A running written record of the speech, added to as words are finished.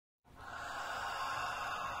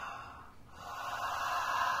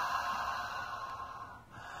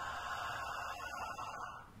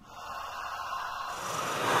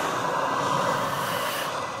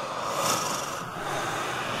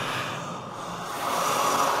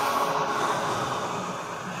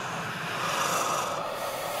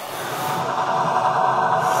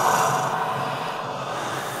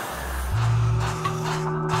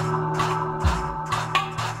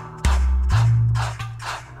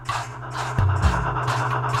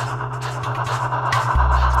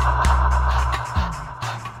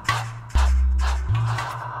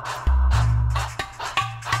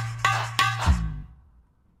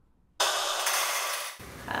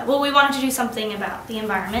wanted to do something about the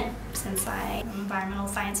environment since I'm an environmental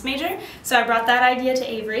science major. So I brought that idea to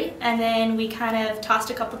Avery, and then we kind of tossed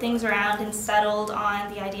a couple things around and settled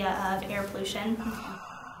on the idea of air pollution.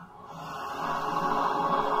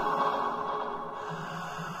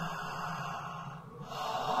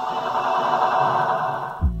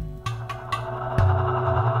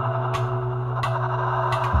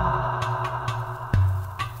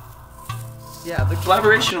 Yeah, the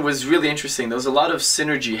collaboration was really interesting. There was a lot of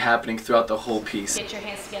synergy happening throughout the whole piece. Get your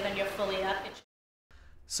hands together and you're fully up.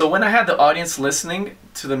 So when I had the audience listening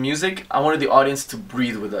to the music, I wanted the audience to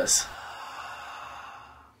breathe with us.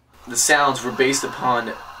 The sounds were based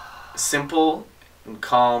upon simple and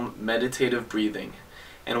calm meditative breathing.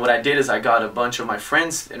 And what I did is I got a bunch of my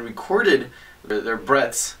friends and recorded their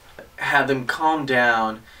breaths, had them calm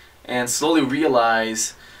down and slowly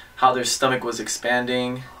realize how their stomach was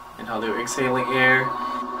expanding and how they were exhaling air,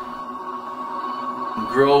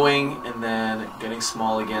 growing and then getting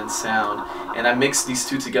small again sound. And I mixed these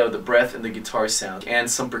two together, the breath and the guitar sound,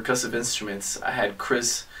 and some percussive instruments. I had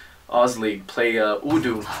Chris Osley play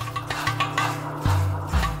udu.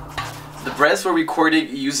 The breaths were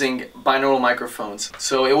recorded using binaural microphones,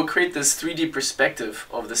 so it would create this 3D perspective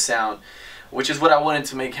of the sound, which is what I wanted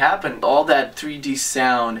to make happen. All that 3D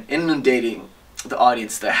sound inundating the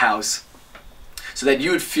audience, the house, so that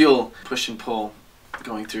you would feel push and pull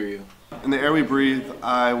going through you. In the Air We Breathe,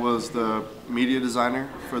 I was the media designer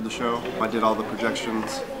for the show. I did all the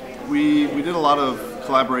projections. We did a lot of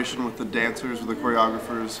collaboration with the dancers, with the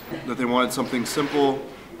choreographers, that they wanted something simple,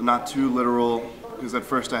 not too literal, because at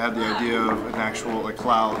first I had the idea of an actual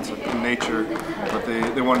clouds in nature, but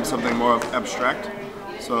they wanted something more abstract.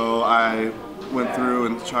 So I went through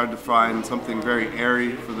and tried to find something very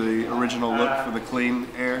airy for the original look, for the clean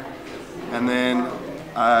air. And then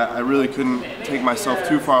I really couldn't take myself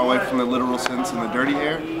too far away from the literal sense in the dirty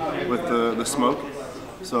air with the smoke.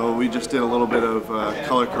 So we just did a little bit of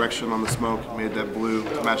color correction on the smoke, made that blue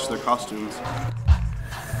to match their costumes.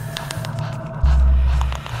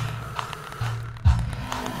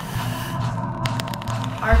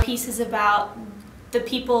 Our piece is about the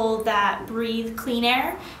people that breathe clean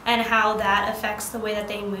air and how that affects the way that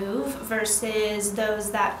they move versus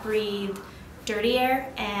those that breathe dirty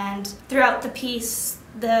air. And throughout the piece,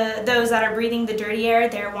 those that are breathing the dirty air,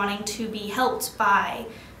 they're wanting to be helped by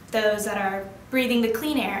those that are breathing the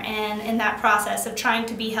clean air, and in that process of trying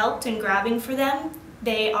to be helped and grabbing for them,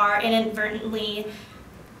 they are inadvertently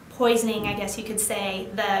poisoning, I guess you could say,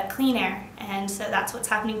 the clean air. And so that's what's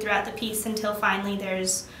happening throughout the piece until finally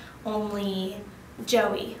there's only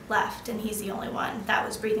Joey left, and he's the only one that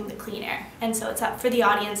was breathing the clean air. And so it's up for the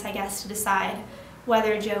audience, I guess, to decide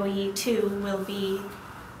whether Joey too will be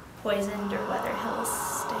poisoned or whether he'll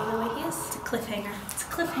stay the way he is. It's a cliffhanger. It's a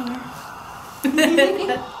cliffhanger.